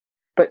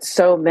But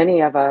so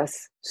many of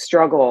us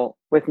struggle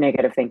with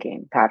negative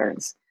thinking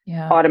patterns,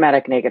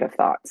 automatic negative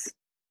thoughts.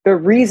 The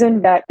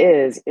reason that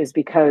is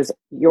because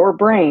your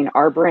brain,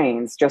 our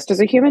brains, just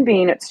as a human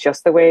being, it's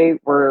just the way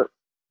we're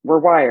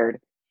wired,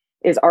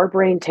 is our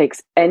brain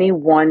takes any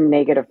one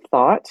negative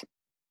thought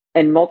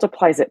and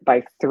multiplies it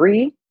by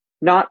 3,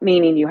 not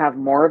meaning you have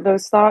more of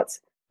those thoughts,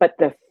 but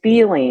the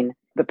feeling,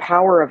 the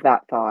power of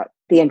that thought,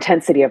 the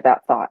intensity of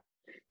that thought.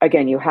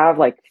 Again, you have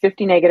like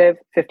 50 negative,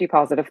 50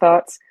 positive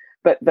thoughts,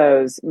 but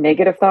those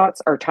negative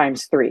thoughts are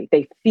times 3.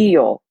 They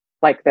feel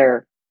like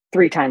they're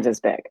 3 times as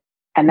big.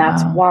 And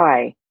that's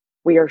why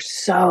we are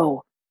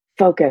so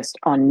focused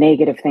on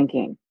negative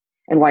thinking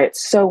and why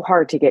it's so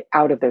hard to get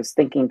out of those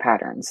thinking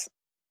patterns.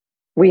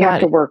 We have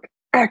to work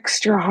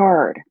extra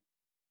hard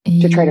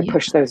to try to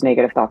push those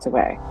negative thoughts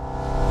away.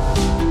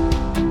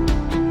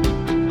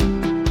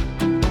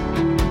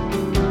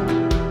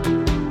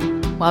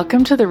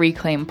 Welcome to the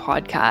Reclaim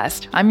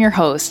Podcast. I'm your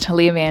host,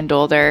 Leah Van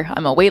Dolder.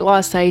 I'm a weight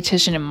loss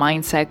dietitian and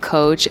mindset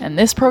coach, and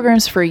this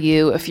program's for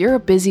you if you're a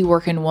busy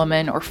working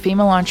woman or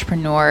female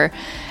entrepreneur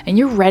and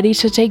you're ready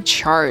to take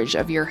charge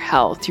of your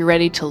health. You're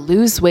ready to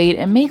lose weight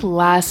and make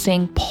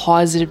lasting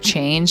positive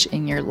change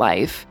in your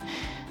life.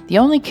 The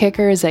only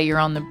kicker is that you're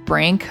on the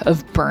brink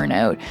of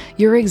burnout.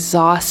 You're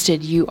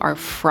exhausted, you are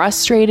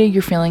frustrated,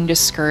 you're feeling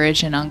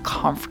discouraged and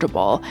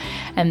uncomfortable.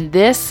 And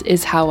this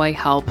is how I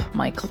help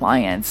my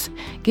clients,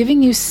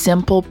 giving you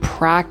simple,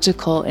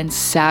 practical, and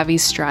savvy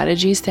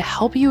strategies to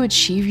help you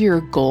achieve your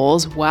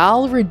goals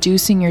while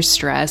reducing your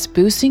stress,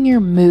 boosting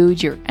your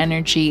mood, your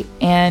energy,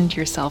 and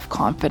your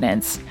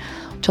self-confidence.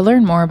 To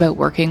learn more about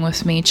working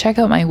with me, check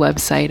out my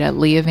website at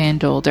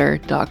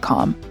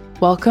leahvandolder.com.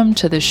 Welcome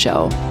to the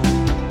show.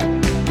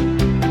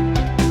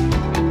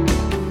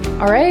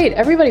 All right,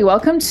 everybody,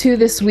 welcome to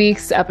this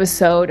week's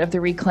episode of the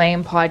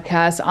Reclaim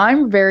Podcast.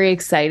 I'm very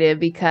excited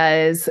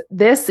because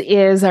this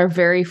is our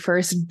very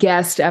first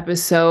guest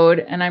episode,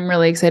 and I'm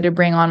really excited to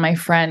bring on my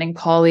friend and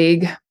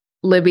colleague,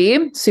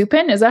 Libby.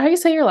 Supan, is that how you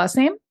say your last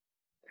name?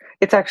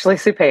 It's actually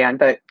Supan,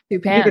 but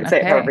Supan, you can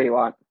say it however you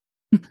want.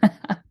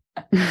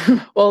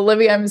 Well,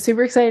 Libby, I'm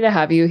super excited to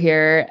have you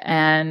here.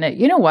 And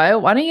you know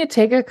what? Why don't you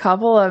take a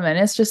couple of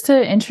minutes just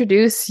to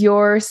introduce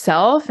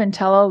yourself and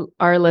tell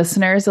our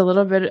listeners a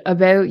little bit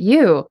about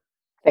you?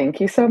 Thank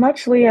you so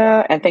much,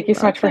 Leah. And thank you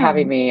so much for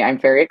having me. I'm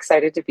very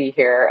excited to be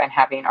here and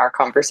having our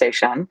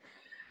conversation.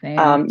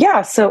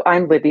 So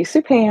I'm Libby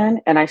Supan,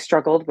 and I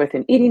struggled with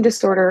an eating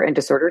disorder and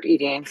disordered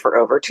eating for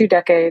over 2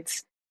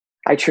 decades.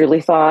 I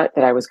truly thought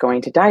that I was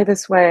going to die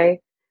this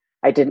way.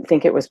 I didn't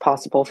think it was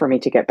possible for me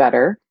to get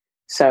better.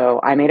 So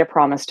I made a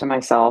promise to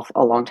myself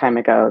a long time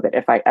ago that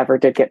if I ever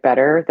did get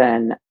better,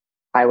 then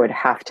I would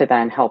have to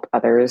then help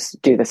others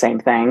do the same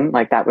thing.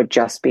 Like that would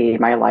just be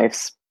my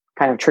life's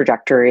kind of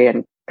trajectory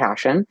and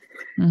passion.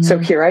 Mm-hmm. So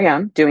here I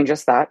am doing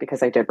just that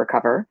because I did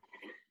recover.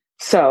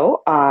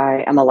 So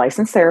I am a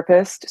licensed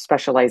therapist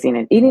specializing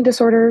in eating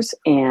disorders,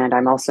 and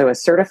I'm also a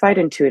certified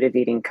intuitive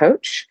eating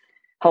coach,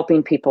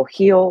 helping people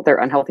heal their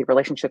unhealthy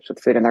relationships with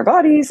food in their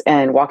bodies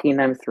and walking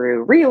them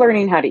through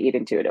relearning how to eat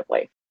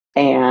intuitively.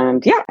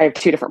 And I have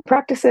 2 different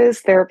practices,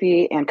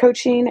 therapy and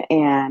coaching,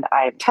 and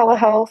I have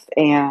telehealth,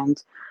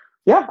 and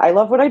I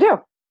love what I do.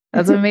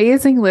 That's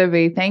amazing,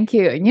 Libby. Thank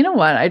you. And you know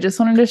what? I just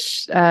wanted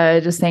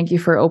to just thank you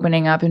for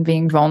opening up and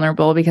being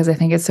vulnerable, because I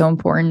think it's so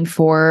important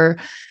for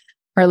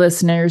our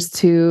listeners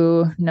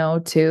to know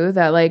too,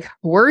 that like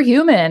we're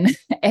human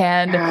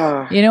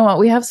and you know what,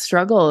 we have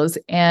struggles,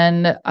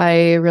 and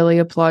I really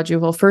applaud you.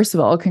 Well, first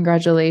of all,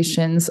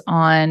 congratulations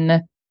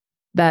on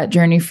that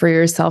journey for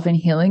yourself and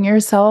healing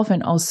yourself,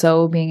 and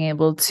also being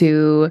able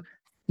to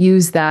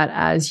use that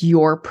as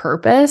your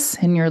purpose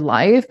in your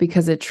life,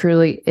 because it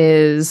truly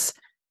is,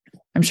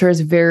 I'm sure it's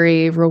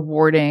very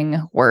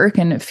rewarding work,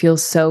 and it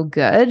feels so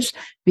good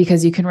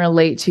because you can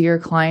relate to your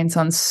clients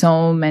on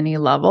so many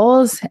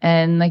levels,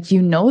 and like,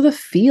 you know, the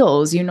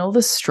feels, you know,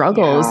 the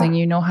struggles, and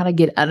you know how to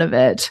get out of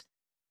it.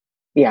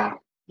 Yeah.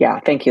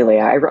 Thank you,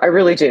 Leah. I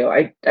really do.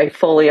 I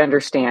fully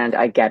understand.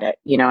 I get it,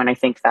 you know, and I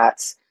think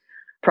that's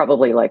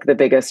probably like the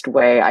biggest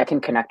way I can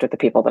connect with the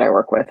people that I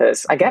work with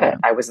is I get it.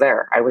 I was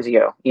there. I was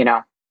you, you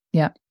know?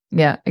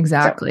 Yeah,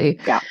 exactly.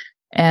 So,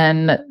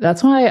 and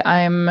that's why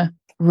I'm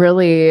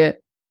really,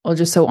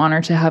 just so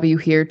honored to have you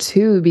here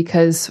too,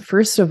 because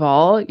first of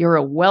all, you're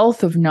a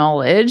wealth of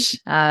knowledge.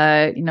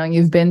 You know,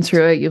 you've been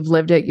through it, you've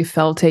lived it, you've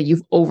felt it,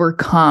 you've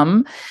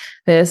overcome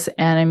this.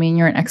 And I mean,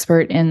 you're an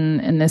expert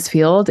in this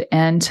field.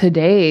 And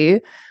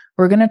today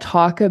we're going to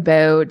talk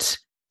about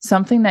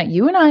something that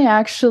you and I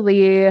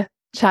actually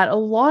chat a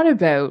lot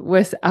about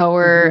with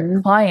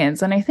our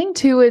clients. And I think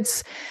too,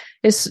 it's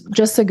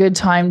just a good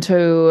time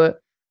to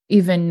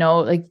even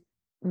know, like,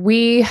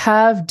 we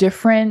have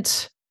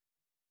different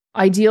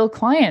ideal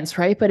clients,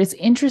 right? But it's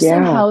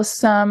interesting how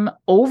some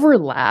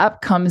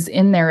overlap comes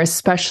in there,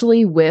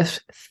 especially with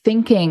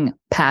thinking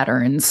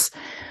patterns.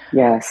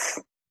 Yes.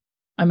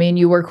 I mean,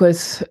 you work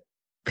with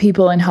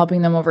people and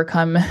helping them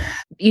overcome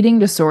eating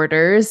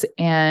disorders.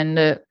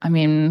 And I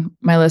mean,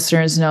 my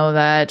listeners know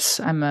that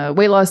I'm a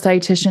weight loss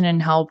dietitian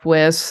and help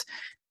with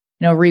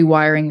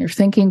rewiring their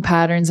thinking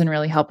patterns and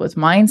really help with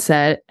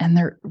mindset. And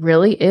there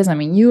really is, I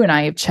mean, you and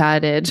I have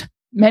chatted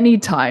many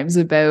times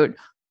about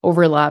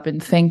overlap in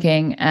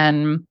thinking.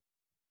 And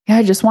yeah,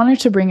 I just wanted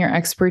to bring your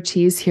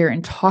expertise here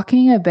in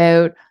talking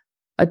about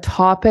a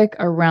topic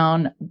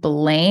around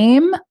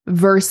blame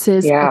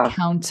versus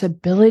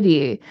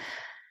accountability.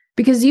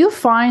 Because you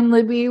find,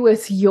 Libby,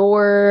 with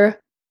your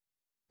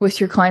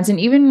clients and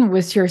even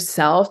with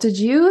yourself, did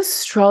you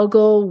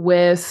struggle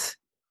with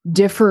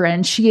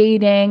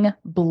differentiating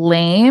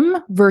blame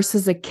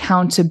versus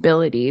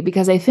accountability?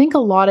 Because I think a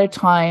lot of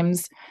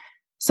times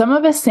some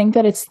of us think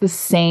that it's the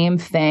same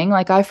thing.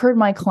 Like I've heard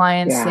my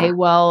clients say,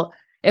 well,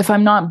 if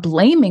I'm not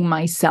blaming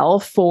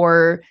myself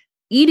for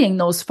eating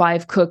those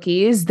 5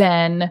 cookies,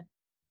 then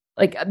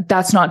like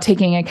that's not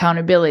taking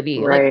accountability.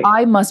 Right.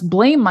 Like I must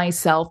blame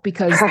myself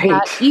because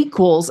that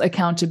equals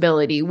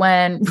accountability,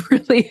 when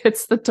really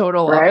it's the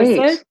total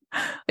opposite.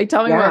 Like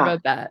tell me more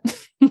about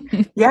that.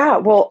 Yeah.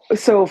 Well,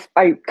 so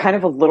I kind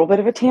of a little bit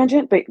of a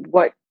tangent, but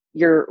what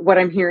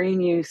I'm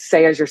hearing you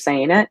say as you're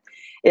saying it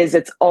is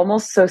it's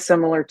almost so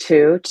similar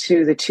to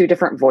the 2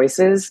 different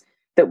voices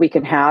that we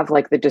can have,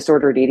 like the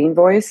disordered eating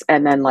voice.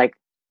 And then like,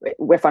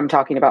 if I'm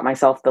talking about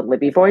myself, the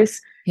Libby voice.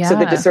 Yeah. So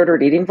the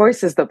disordered eating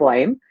voice is the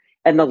blame,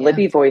 and the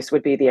Libby voice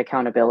would be the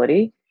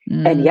accountability.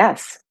 And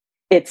yes,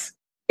 it's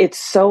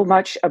so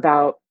much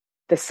about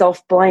the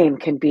self-blame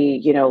can be,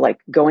 like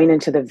going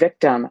into the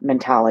victim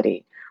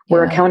mentality,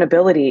 where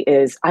accountability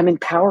is I'm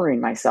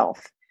empowering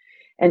myself.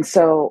 And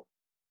so,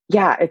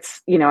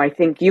 it's, I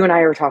think you and I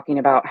are talking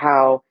about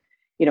how,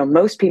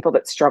 most people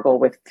that struggle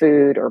with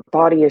food or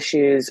body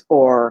issues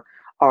or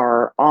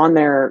are on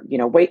their,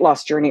 weight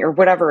loss journey or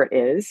whatever it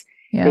is,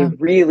 they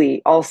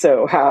really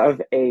also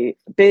have a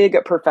big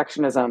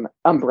perfectionism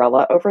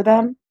umbrella over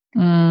them.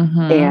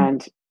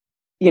 And,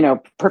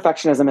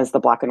 perfectionism is the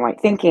black and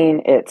white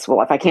thinking. It's,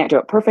 well, if I can't do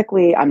it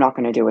perfectly, I'm not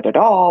going to do it at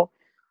all.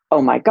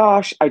 Oh my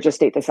gosh, I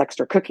just ate this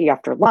extra cookie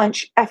after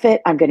lunch. F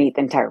it, I'm going to eat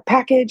the entire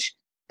package.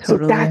 Totally.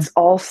 So that's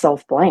all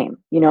self-blame,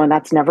 and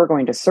that's never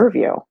going to serve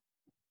you.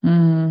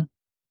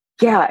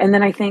 Yeah. And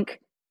then I think,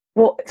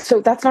 well,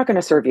 so that's not going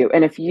to serve you.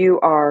 And if you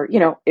are,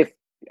 if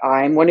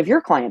I'm one of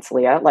your clients,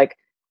 Leah, like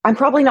I'm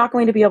probably not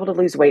going to be able to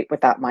lose weight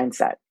with that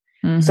mindset.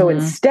 So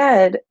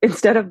instead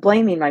of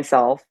blaming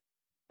myself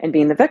and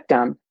being the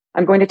victim,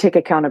 I'm going to take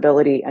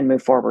accountability and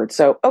move forward.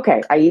 So,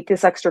 okay, I eat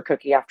this extra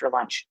cookie after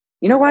lunch.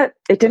 You know what?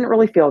 It didn't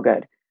really feel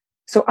good.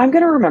 So I'm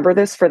going to remember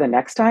this for the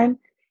next time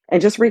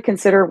and just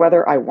reconsider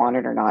whether I want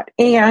it or not.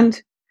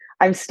 And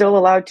I'm still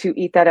allowed to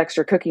eat that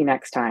extra cookie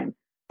next time.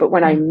 But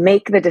when I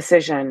make the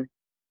decision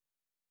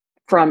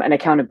from an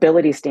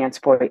accountability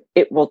standpoint,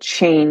 it will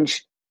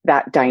change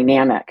that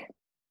dynamic.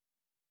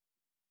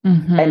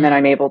 And then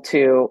I'm able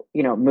to,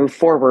 move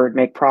forward,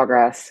 make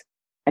progress,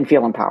 and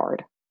feel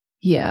empowered.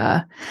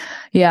 Yeah.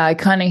 Yeah. I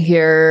kind of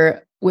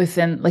hear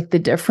within like the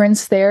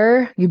difference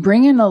there, you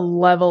bring in a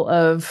level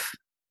of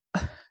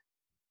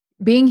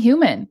being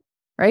human,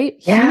 right?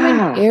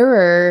 Human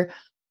error.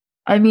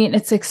 I mean,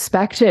 it's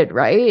expected,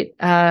 right?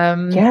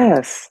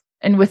 Yes.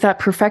 And with that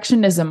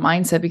perfectionism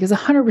mindset, because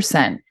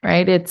 100%,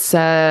 right? It's,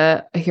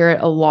 I hear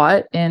it a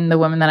lot in the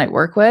women that I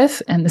work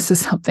with. And this is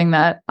something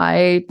that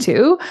I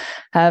too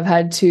have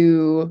had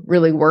to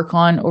really work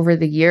on over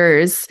the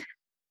years.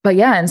 But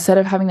yeah, instead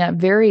of having that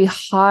very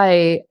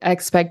high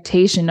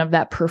expectation of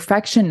that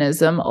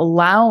perfectionism,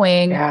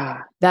 allowing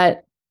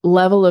that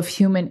level of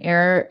human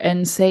error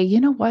and say,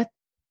 you know what?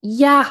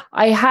 Yeah,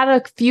 I had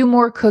a few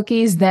more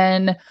cookies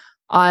than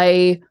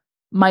I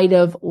might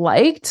have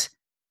liked.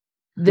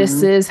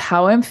 This is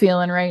how I'm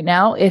feeling right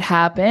now. It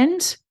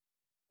happened.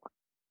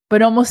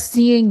 But almost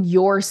seeing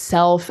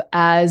yourself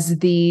as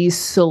the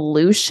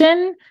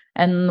solution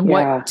and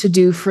what to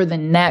do for the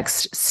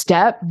next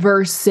step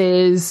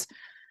versus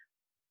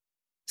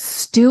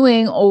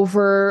stewing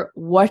over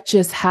what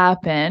just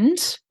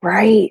happened.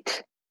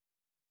 Right.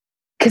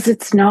 Because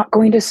it's not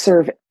going to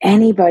serve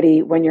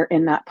anybody when you're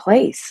in that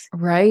place.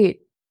 Right.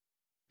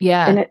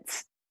 Yeah. And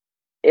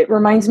it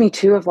reminds me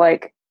too of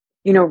like,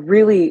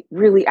 really,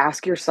 really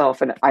ask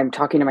yourself, and I'm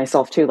talking to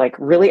myself too, like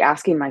really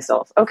asking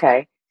myself,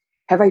 okay,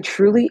 have I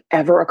truly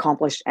ever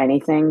accomplished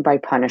anything by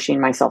punishing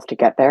myself to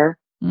get there?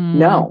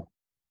 No.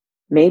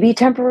 Maybe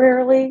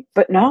temporarily,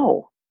 but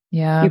no.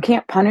 Yeah. You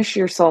can't punish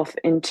your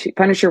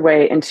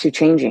way into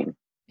changing.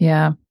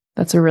 Yeah.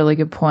 That's a really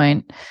good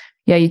point.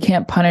 Yeah. You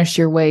can't punish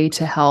your way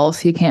to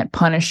health. You can't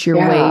punish your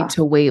way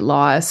to weight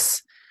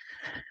loss.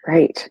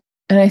 Right.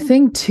 And I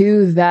think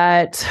too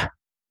that,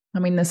 I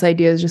mean, this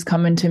idea is just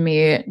coming to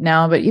me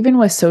now, but even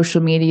with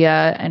social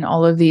media and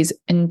all of these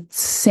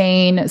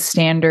insane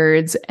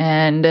standards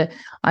and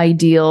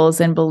ideals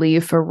and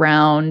belief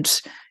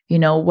around,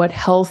 what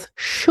health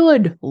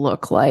should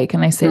look like.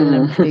 And I say that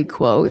in big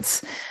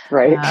quotes.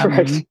 Right.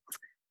 Right.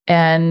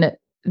 And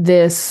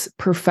this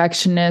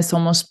perfectionist,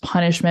 almost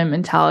punishment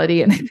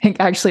mentality. And I think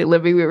actually,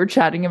 Libby, we were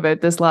chatting about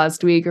this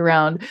last week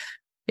around,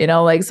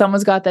 like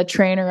someone's got that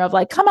trainer of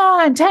like, come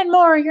on, 10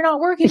 more, you're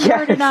not working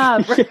hard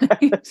enough.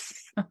 Right?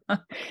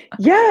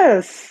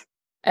 Yes.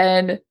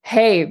 And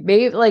hey,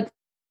 maybe like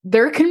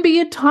there can be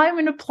a time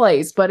and a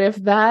place, but if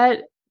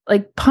that,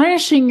 like,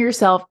 punishing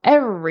yourself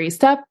every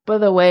step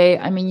of the way,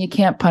 I mean, you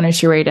can't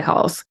punish your way to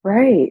health.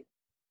 Right.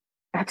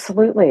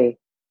 Absolutely.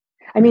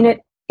 I mean,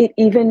 it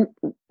even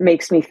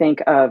makes me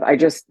think of, I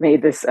just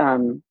made this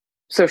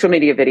social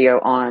media video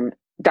on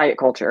diet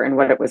culture and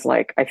what it was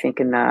like, I think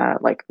in the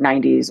like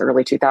 90s,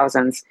 early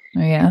 2000s.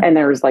 Oh, yeah. And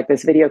there was like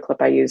this video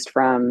clip I used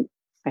from,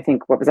 I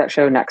think, what was that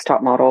show? Next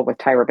Top Model with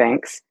Tyra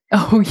Banks.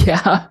 Oh,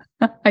 yeah.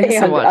 I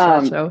used to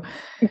watch that show.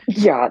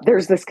 Yeah.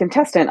 There's this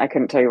contestant. I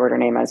couldn't tell you what her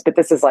name is, but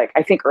this is like,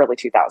 I think early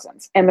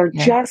 2000s. And they're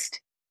just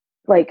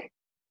like,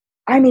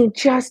 I mean,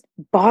 just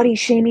body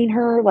shaming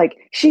her. Like,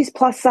 she's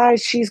plus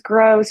size, she's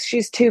gross,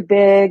 she's too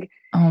big.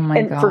 Oh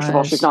my god! First of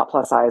all, she's not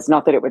plus size.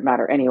 Not that it would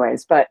matter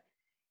anyways, but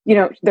you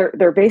know,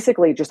 they're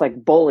basically just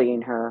like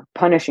bullying her,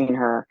 punishing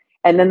her,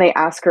 and then they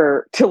ask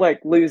her to like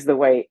lose the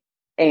weight.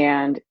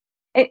 And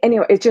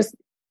anyway,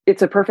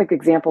 it's a perfect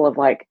example of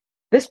like,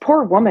 this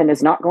poor woman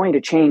is not going to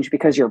change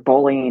because you're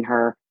bullying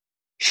her.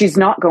 She's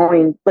not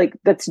going, like,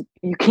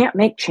 you can't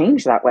make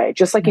change that way.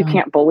 Just like you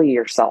can't bully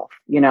yourself,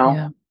 you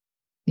know?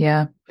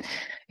 Yeah.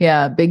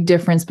 Yeah. Big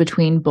difference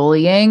between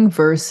bullying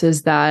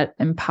versus that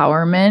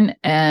empowerment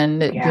and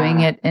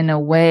doing it in a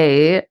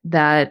way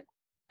that,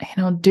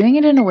 doing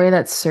it in a way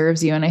that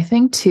serves you. And I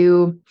think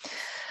too,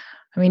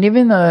 I mean,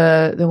 even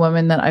the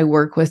women that I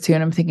work with too,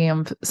 and I'm thinking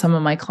of some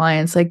of my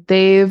clients, like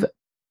they've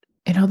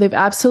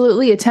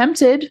absolutely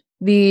attempted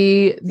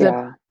the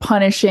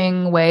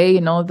punishing way,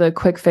 the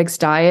quick fix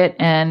diet,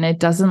 and it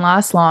doesn't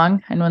last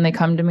long. And when they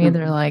come to me,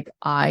 they're like,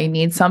 I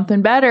need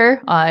something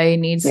better. I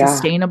need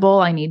sustainable.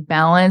 I need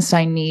balanced.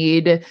 I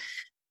need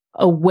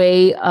a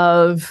way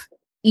of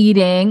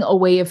eating, a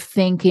way of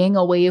thinking,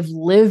 a way of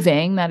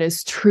living that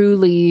is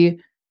truly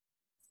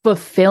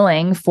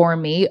fulfilling for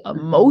me,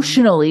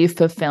 emotionally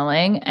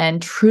fulfilling,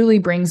 and truly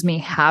brings me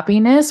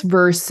happiness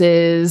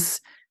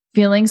versus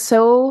feeling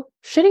so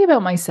shitty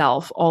about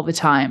myself all the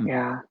time.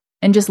 Yeah.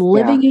 And just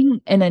living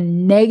in a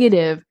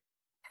negative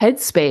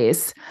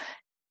headspace.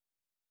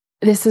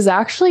 This is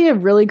actually a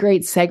really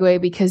great segue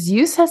because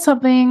you said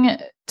something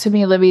to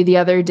me, Libby, the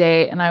other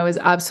day, and I was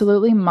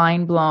absolutely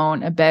mind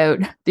blown about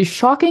the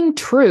shocking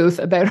truth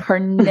about our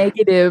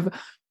negative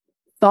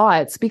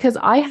thoughts. Because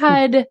I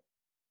had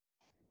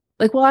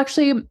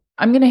actually,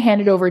 I'm going to hand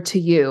it over to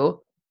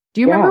you.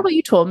 Do you remember what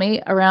you told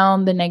me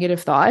around the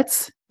negative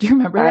thoughts? Do you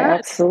remember that? I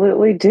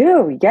absolutely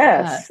do.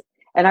 Yes. Yeah.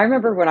 And I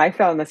remember when I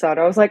found this out,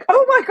 I was like,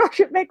 oh my gosh,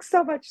 it makes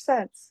so much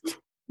sense.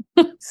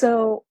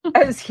 So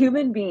as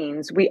human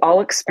beings, we all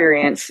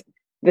experience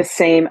the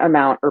same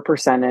amount or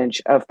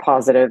percentage of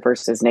positive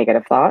versus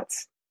negative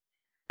thoughts.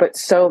 But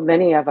so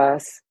many of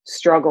us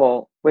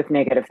struggle with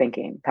negative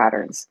thinking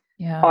patterns,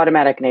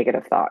 automatic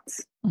negative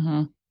thoughts.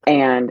 Mm-hmm.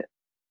 And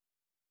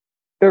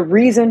the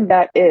reason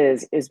that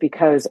is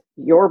because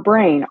your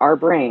brain, our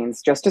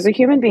brains, just as a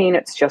human being,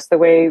 it's just the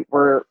way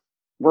we're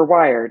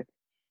wired,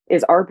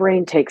 is our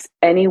brain takes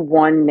any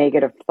one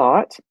negative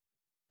thought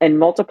and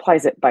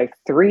multiplies it by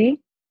 3.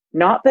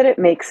 Not that it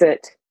makes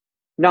it,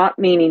 not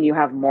meaning you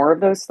have more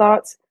of those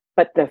thoughts,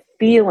 but the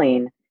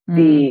feeling,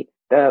 the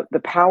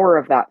power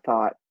of that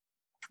thought,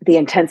 the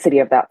intensity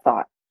of that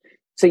thought.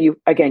 So you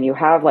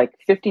have like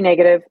 50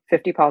 negative,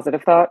 50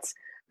 positive thoughts,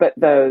 but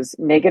those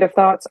negative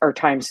thoughts are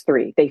times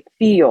 3. They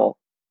feel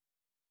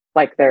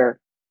like they're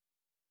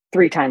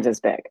 3 times as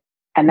big.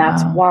 And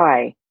that's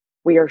why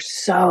we are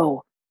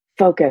so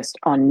focused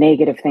on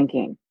negative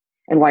thinking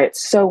and why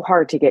it's so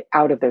hard to get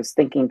out of those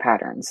thinking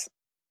patterns.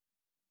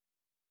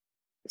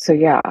 So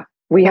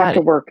we have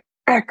to work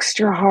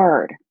extra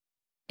hard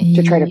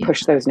to try to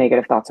push those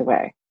negative thoughts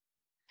away.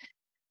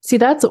 See,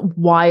 that's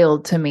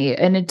wild to me.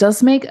 And it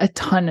does make a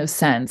ton of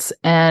sense.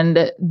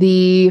 And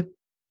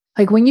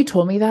when you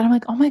told me that, I'm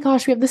like, oh my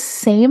gosh, we have the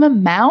same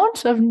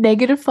amount of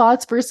negative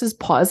thoughts versus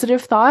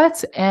positive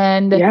thoughts.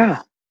 And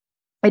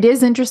it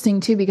is interesting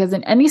too, because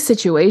in any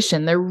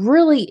situation, there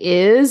really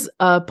is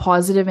a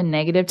positive and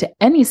negative to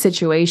any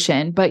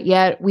situation, but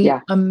yet we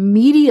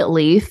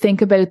immediately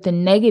think about the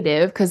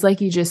negative because,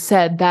 like you just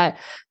said, that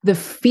the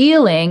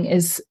feeling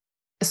is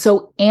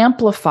so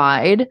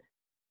amplified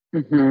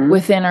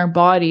within our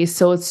bodies.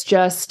 So it's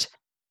just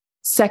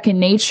second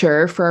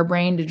nature for our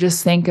brain to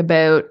just think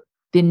about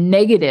the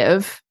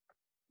negative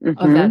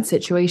of that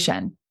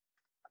situation.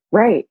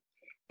 Right.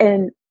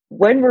 And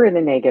when we're in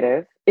the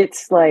negative,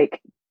 it's like,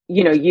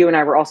 you and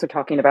I were also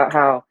talking about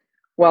how,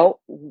 well,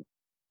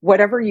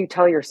 whatever you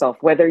tell yourself,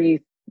 whether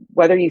you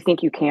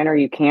think you can or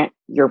you can't,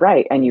 you're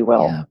right. And you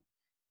will. Yeah.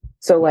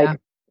 So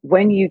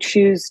when you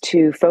choose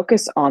to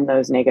focus on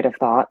those negative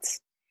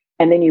thoughts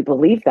and then you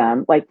believe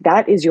them, like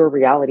that is your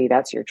reality.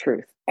 That's your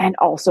truth. And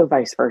also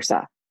vice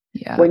versa.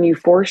 Yeah. When you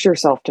force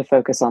yourself to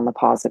focus on the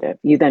positive,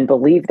 you then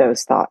believe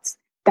those thoughts.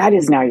 That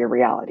is now your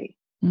reality.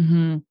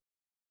 Mm-hmm.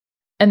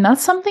 And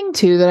that's something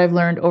too that I've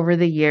learned over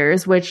the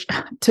years, which,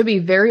 to be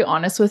very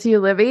honest with you,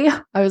 Libby,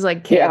 I was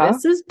like,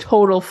 this is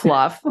total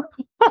fluff.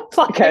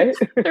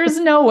 There's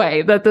no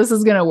way that this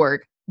is going to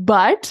work.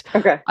 But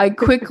I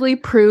quickly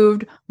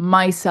proved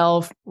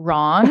myself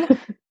wrong.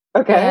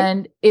 Okay.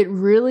 And it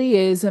really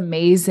is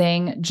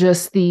amazing,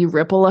 just the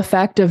ripple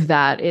effect of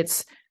that.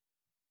 It's,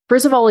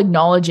 first of all,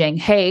 acknowledging,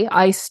 hey,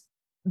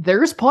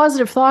 there's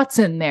positive thoughts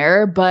in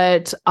there,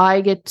 but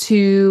I get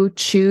to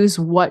choose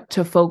what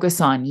to focus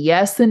on.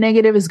 Yes, the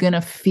negative is going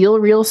to feel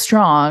real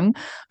strong,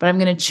 but I'm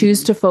going to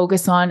choose to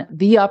focus on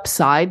the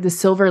upside, the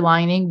silver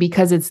lining,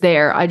 because it's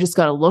there. I just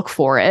got to look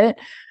for it.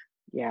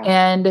 Yeah.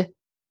 And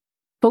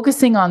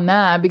focusing on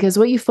that, because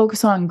what you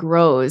focus on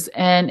grows.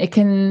 And it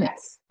can,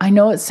 I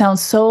know it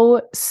sounds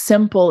so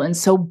simple and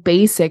so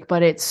basic,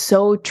 but it's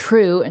so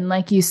true. And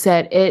like you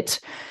said,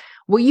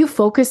 what you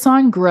focus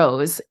on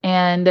grows.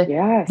 And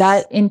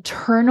that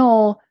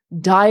internal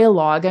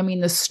dialogue, I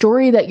mean, the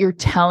story that you're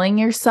telling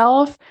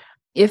yourself,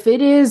 if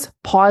it is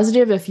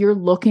positive, if you're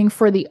looking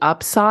for the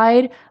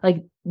upside,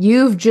 like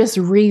you've just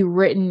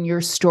rewritten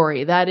your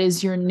story. That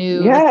is your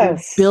new, like you're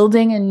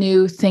building a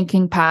new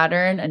thinking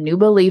pattern, a new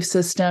belief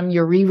system.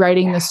 You're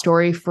rewriting the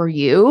story for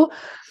you.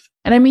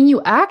 And I mean,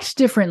 you act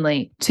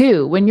differently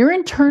too. When your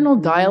internal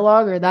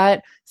dialogue or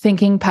that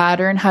thinking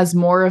pattern has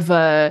more of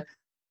a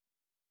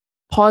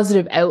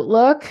positive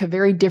outlook, a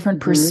very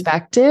different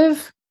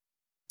perspective,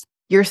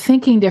 you're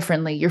thinking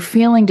differently, you're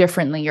feeling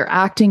differently, you're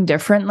acting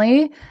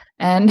differently.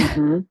 And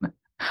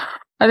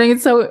I think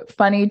it's so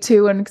funny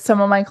too when some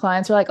of my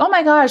clients are like, oh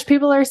my gosh,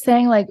 people are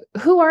saying like,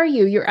 who are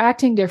you? You're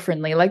acting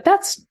differently. Like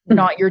that's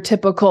not your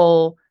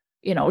typical,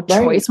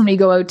 choice when we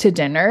go out to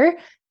dinner.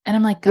 And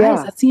I'm like,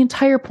 guys, that's the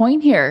entire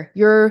point here.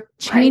 You're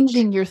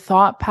changing your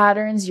thought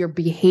patterns, your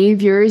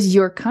behaviors,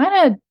 you're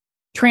kind of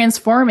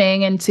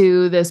transforming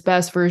into this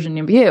best version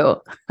of you.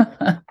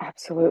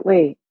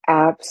 Absolutely.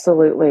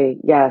 Absolutely.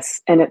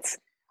 Yes. And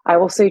I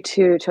will say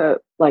too, to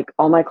like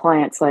all my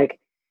clients,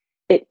 like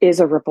it is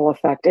a ripple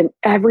effect and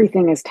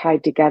everything is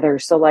tied together.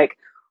 So like,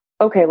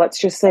 okay, let's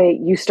just say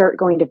you start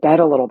going to bed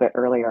a little bit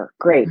earlier.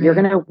 Great. You're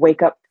going to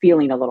wake up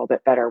feeling a little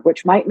bit better,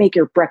 which might make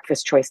your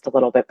breakfast choice a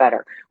little bit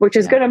better, which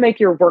is going to make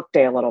your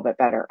workday a little bit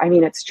better. I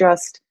mean, it's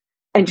just,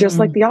 and just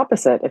like the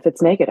opposite, if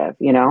it's negative,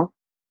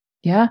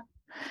 Yeah.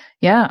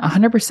 Yeah,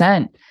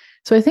 100%.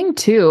 So I think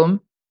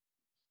too,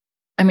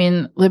 I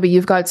mean, Libby,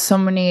 you've got so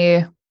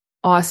many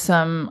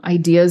awesome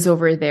ideas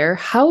over there.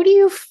 How do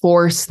you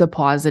force the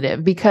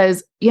positive?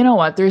 Because you know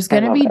what? There's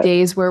going to be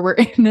days where we're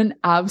in an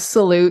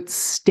absolute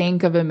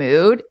stink of a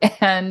mood.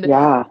 And,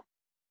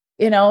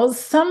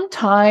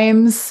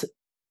 sometimes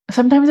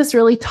it's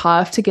really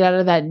tough to get out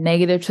of that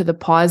negative to the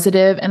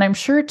positive. And I'm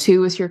sure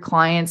too, with your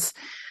clients,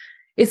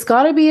 it's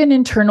got to be an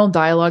internal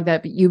dialogue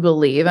that you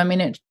believe. I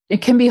mean,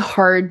 it can be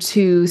hard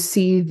to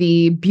see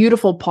the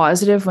beautiful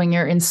positive when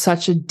you're in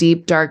such a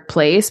deep, dark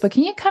place. But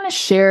can you kind of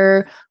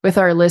share with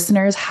our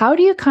listeners, how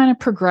do you kind of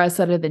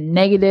progress out of the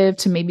negative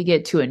to maybe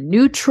get to a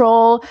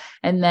neutral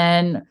and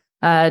then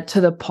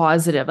to the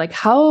positive? Like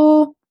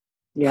how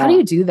do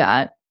you do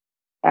that?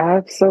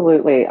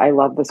 Absolutely. I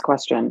love this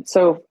question.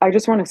 So I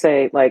just want to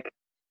say, like,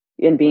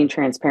 in being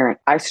transparent,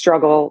 I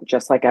struggle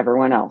just like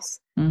everyone else.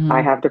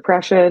 I have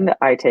depression.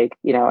 I take,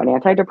 an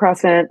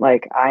antidepressant.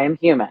 Like I am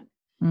human.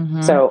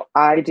 So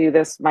I do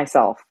this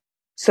myself.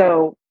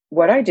 So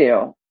what I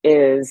do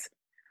is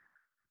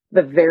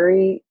a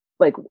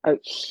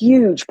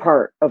huge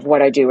part of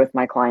what I do with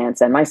my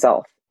clients and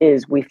myself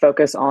is we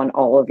focus on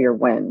all of your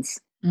wins.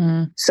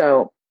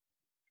 So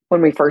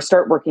when we first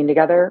start working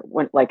together,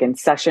 like in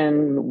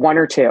session 1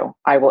 or 2,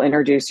 I will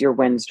introduce your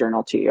wins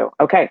journal to you.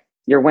 Okay.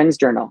 Your wins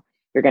journal.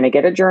 You're going to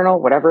get a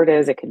journal, whatever it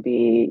is. It can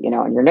be, in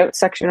your notes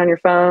section on your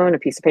phone, a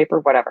piece of paper,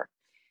 whatever.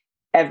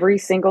 Every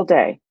single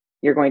day,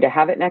 you're going to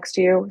have it next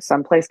to you,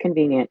 someplace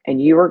convenient, and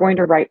you are going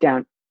to write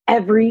down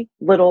every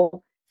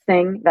little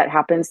thing that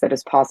happens that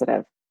is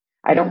positive.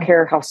 I don't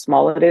care how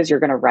small it is,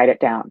 you're going to write it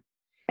down.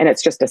 And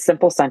it's just a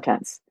simple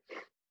sentence.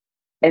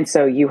 And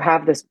so you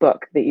have this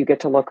book that you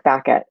get to look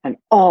back at and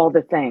all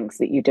the things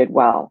that you did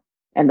well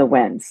and the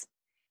wins.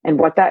 And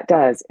what that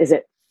does is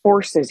it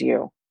forces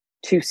you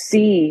to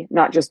see,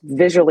 not just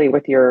visually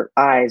with your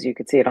eyes, you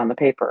could see it on the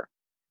paper,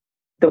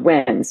 the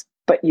wins,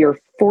 but you're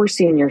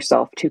forcing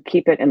yourself to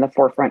keep it in the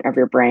forefront of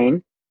your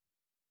brain.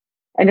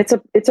 And it's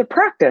a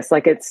practice.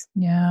 Like it's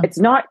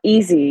not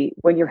easy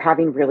when you're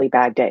having really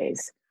bad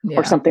days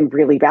or something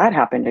really bad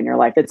happened in your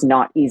life. It's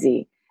not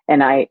easy.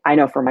 And I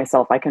know for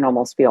myself, I can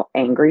almost feel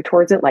angry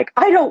towards it. Like,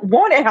 I don't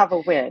want to have a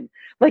win.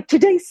 Like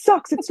today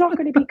sucks. It's not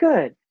going to be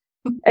good.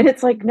 And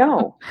it's like,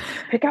 no,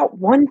 pick out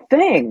one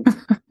thing.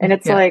 And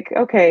it's like,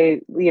 okay,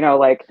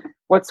 like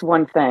what's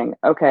one thing?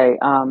 Okay.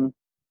 I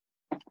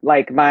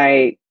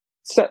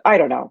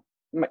don't know.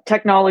 My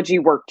technology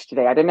worked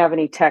today. I didn't have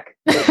any tech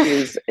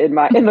issues in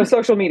the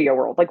social media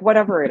world, like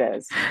whatever it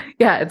is.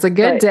 Yeah. It's a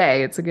good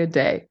day. It's a good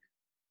day.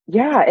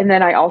 Yeah. And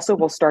then I also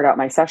will start out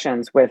my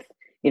sessions with,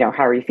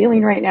 how are you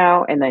feeling right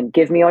now? And then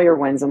give me all your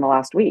wins in the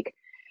last week.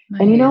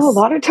 Nice. And, a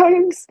lot of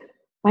times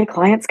my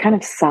clients kind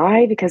of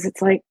sigh because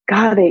it's like,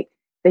 God,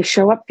 they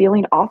show up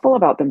feeling awful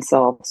about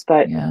themselves.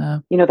 But,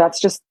 that's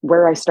just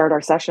where I start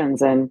our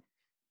sessions. And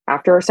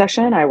after our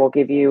session, I will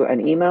give you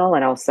an email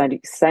and I'll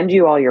send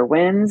you all your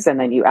wins and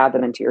then you add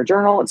them into your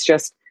journal. It's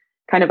just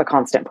kind of a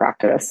constant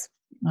practice.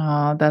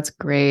 Oh, that's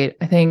great.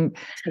 I think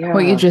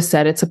what you just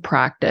said, it's a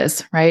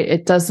practice, right?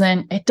 It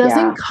doesn't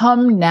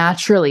come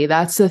naturally.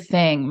 That's the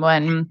thing.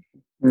 When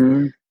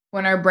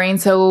our brain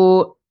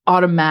so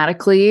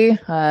automatically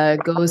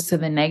goes to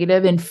the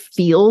negative and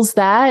feels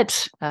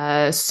that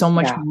so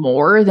much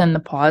more than the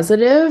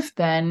positive,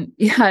 then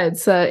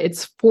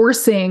it's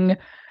forcing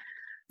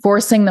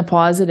the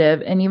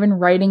positive, and even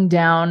writing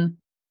down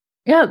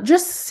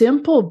just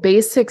simple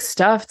basic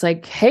stuff. It's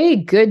like, hey,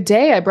 good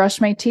day, I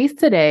brushed my teeth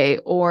today,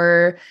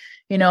 or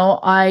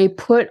I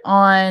put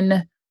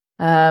on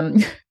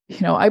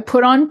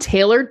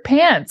tailored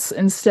pants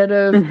instead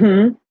of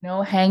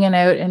hanging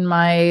out in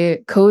my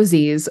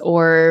cozies,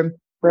 or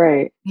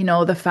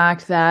the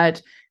fact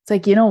that it's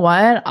like, you know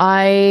what,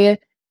 I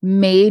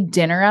made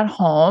dinner at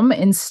home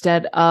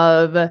instead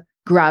of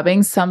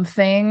grabbing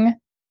something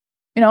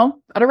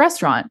at a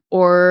restaurant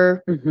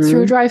or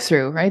through a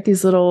drive-through, right?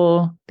 These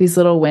little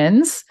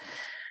wins.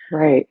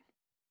 Right.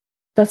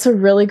 That's a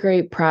really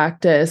great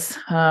practice.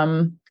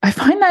 I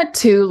find that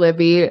too,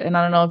 Libby, and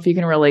I don't know if you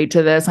can relate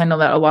to this. I know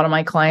that a lot of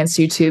my clients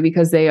do too,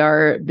 because they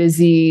are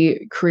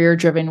busy,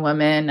 career-driven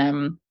women.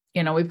 And,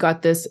 we've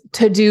got this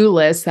to-do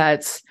list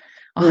that's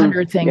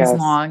 100 things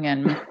long.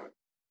 And,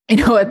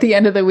 at the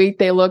end of the week,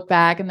 they look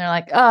back and they're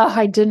like, oh,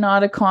 I did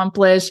not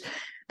accomplish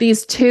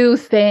these 2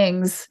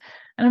 things.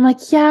 And I'm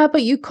like, yeah,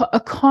 but you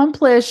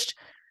accomplished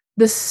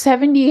the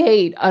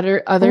 78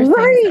 other things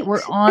that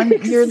were on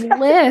your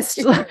list.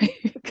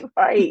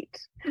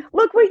 Right.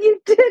 Look what you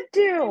did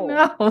do.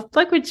 No,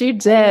 look what you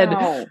did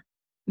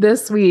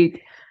this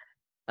week.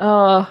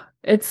 Oh,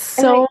 it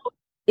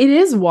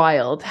is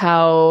wild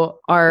how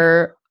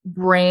our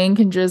brain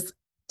can just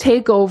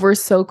take over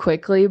so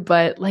quickly.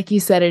 But like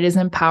you said, it is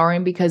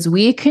empowering because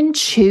we can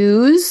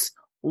choose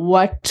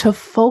what to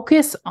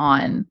focus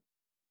on.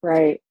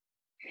 Right.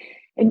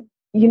 And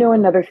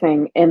another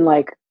thing, and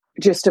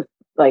just to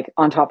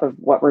on top of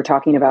what we're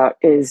talking about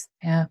is,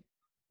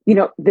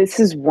 this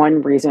is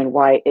one reason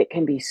why it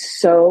can be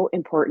so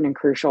important and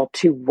crucial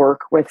to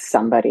work with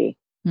somebody,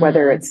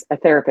 whether it's a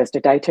therapist,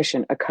 a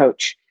dietitian, a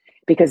coach,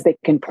 because they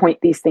can point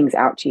these things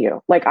out to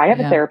you. Like I have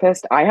a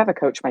therapist, I have a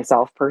coach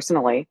myself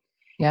personally,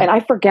 and I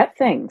forget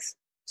things.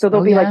 So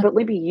they'll be like, but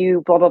Libby,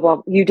 you blah, blah,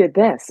 blah, you did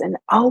this. And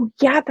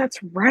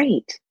that's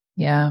right.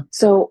 Yeah.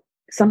 So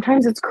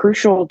sometimes it's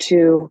crucial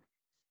to,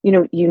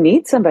 you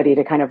need somebody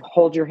to kind of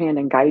hold your hand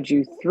and guide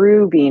you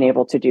through being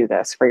able to do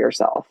this for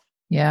yourself.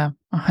 Yeah,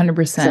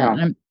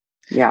 100%.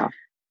 Yeah,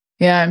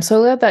 I'm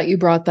so glad that you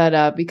brought that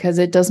up, because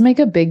it does make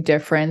a big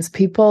difference.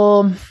 We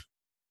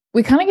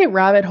kind of get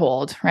rabbit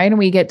holed, right? And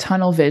we get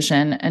tunnel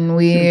vision, and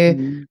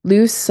we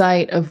lose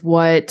sight of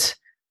what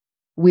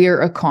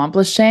we're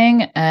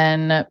accomplishing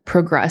and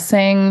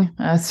progressing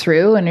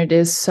through. And it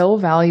is so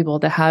valuable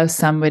to have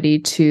somebody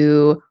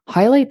to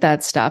highlight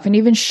that stuff and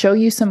even show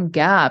you some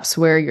gaps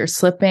where you're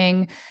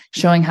slipping,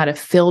 showing how to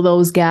fill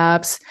those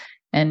gaps,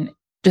 and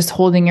just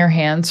holding your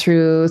hand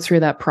through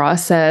that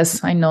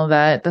process. I know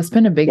that that's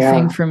been a big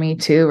thing for me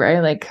too, right?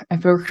 Like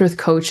I've worked with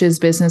coaches,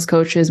 business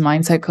coaches,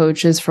 mindset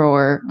coaches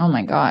for, oh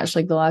my gosh,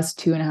 like the last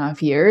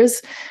 2.5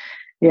 years.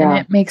 Yeah. And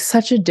it makes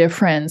such a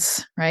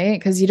difference, right?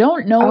 Because you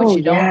don't know what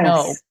you don't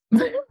know.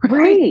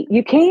 Right.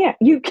 You can't.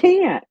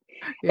 Yeah.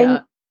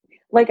 And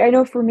I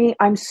know for me,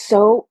 I'm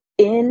so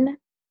in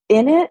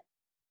it.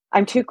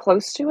 I'm too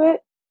close to it.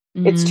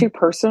 It's too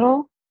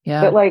personal.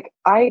 Yeah. But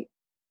I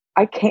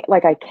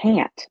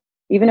can't.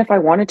 Even if I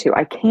wanted to,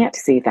 I can't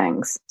see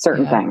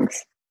certain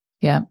things.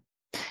 Yeah.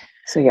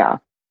 So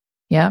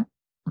yeah.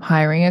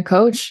 Hiring a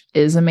coach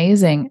is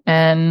amazing.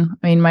 And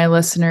I mean, my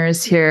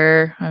listeners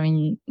here,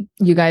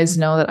 you guys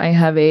know that I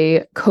have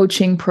a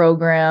coaching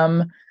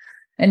program.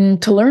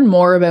 And to learn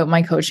more about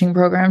my coaching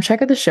program,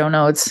 check out the show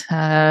notes.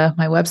 My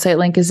website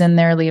link is in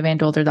there,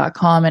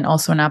 leahvandolder.com, and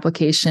also an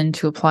application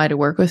to apply to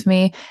work with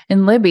me.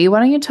 And Libby, why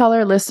don't you tell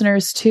our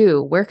listeners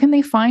too, where can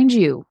they find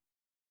you?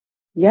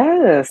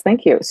 Yes,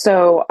 thank you.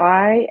 So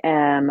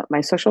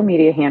my social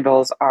media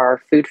handles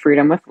are Food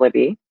Freedom with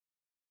Libby.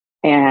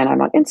 And I'm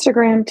on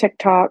Instagram,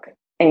 TikTok,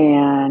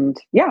 and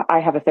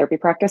I have a therapy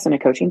practice and a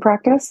coaching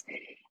practice,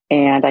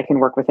 and I can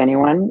work with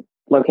anyone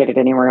located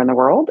anywhere in the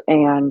world.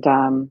 And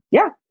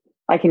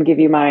I can give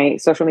you my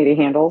social media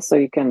handles so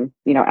you can,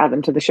 add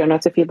them to the show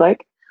notes if you'd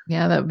like.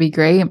 Yeah, that would be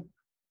great.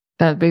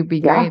 That would be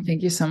great.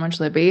 Thank you so much,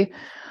 Libby.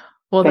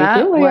 Well,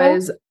 that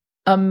was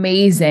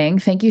amazing.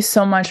 Thank you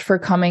so much for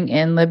coming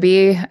in,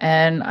 Libby.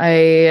 And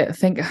my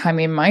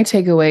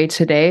takeaway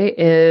today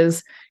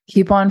is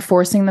keep on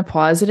forcing the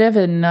positive,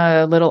 and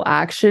a little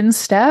action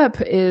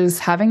step is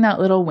having that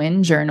little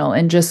win journal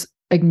and just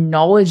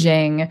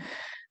acknowledging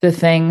the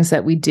things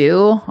that we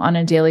do on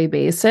a daily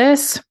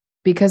basis,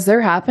 because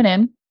they're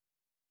happening.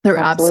 They're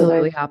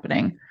absolutely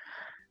happening.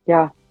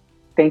 Yeah.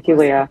 Thank you,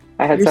 Leah.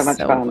 I had so much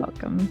fun.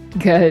 Welcome.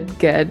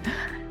 Good.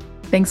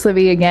 Thanks,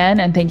 Libby, again.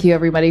 And thank you,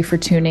 everybody, for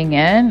tuning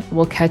in.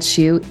 We'll catch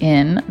you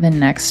in the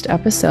next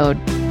episode.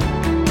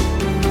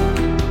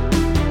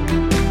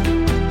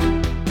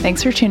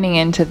 Thanks for tuning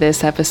in to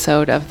this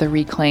episode of the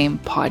Reclaim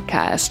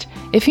podcast.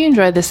 If you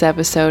enjoyed this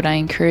episode, I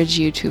encourage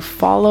you to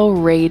follow,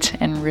 rate,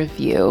 and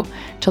review.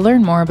 To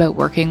learn more about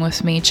working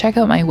with me, check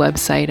out my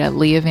website at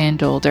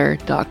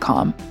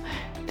leahvandolder.com.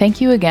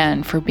 Thank you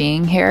again for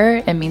being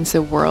here. It means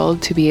the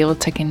world to be able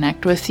to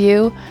connect with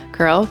you.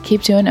 Girl,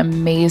 keep doing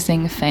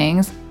amazing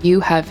things. You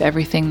have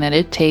everything that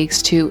it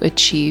takes to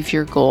achieve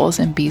your goals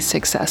and be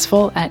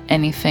successful at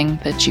anything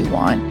that you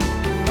want.